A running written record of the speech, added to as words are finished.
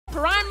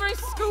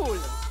School.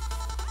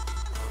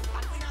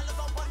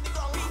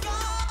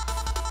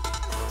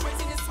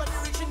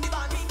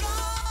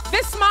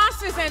 This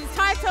mass is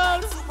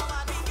entitled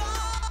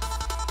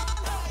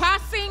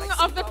Passing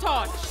of the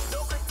Torch,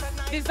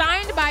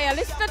 designed by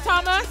Alistair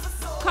Thomas,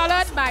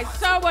 colored by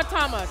Sherwood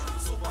Thomas,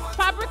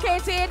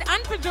 fabricated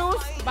and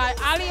produced by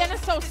Ali &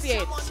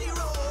 Associates,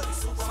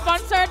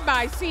 sponsored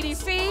by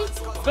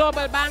CDC,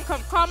 Global Bank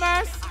of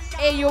Commerce,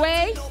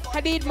 AUA,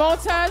 Hadid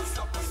Motors,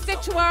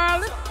 Stitch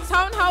World,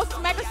 Townhouse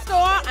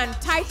Megastore, and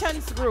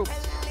Titans Group.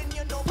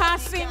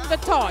 Passing the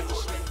Torch.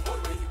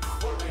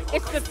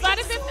 It's the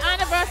 35th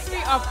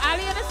anniversary of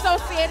Ali &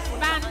 Associates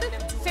band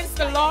since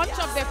the launch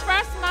of their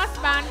first mass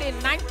band in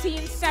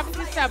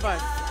 1977.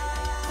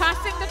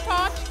 Passing the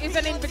Torch is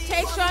an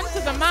invitation to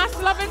the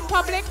mass-loving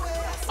public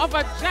of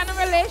a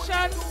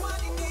generation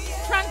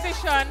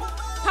transition,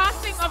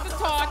 passing of the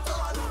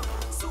torch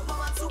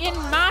in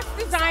mass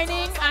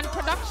designing and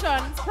production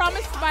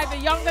promised by the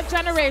younger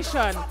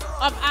generation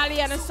of Ali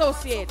 &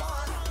 Associates.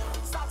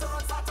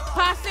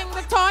 Passing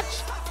the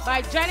Torch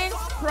by Jennings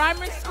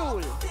Primary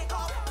School.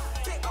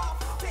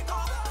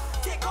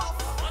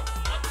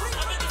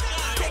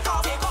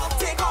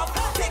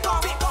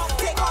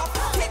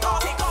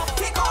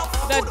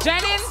 The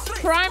Jennings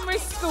Primary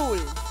School.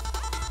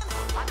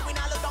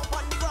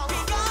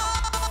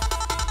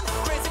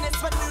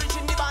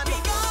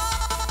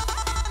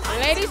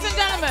 Ladies and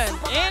gentlemen,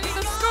 in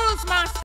the school's master.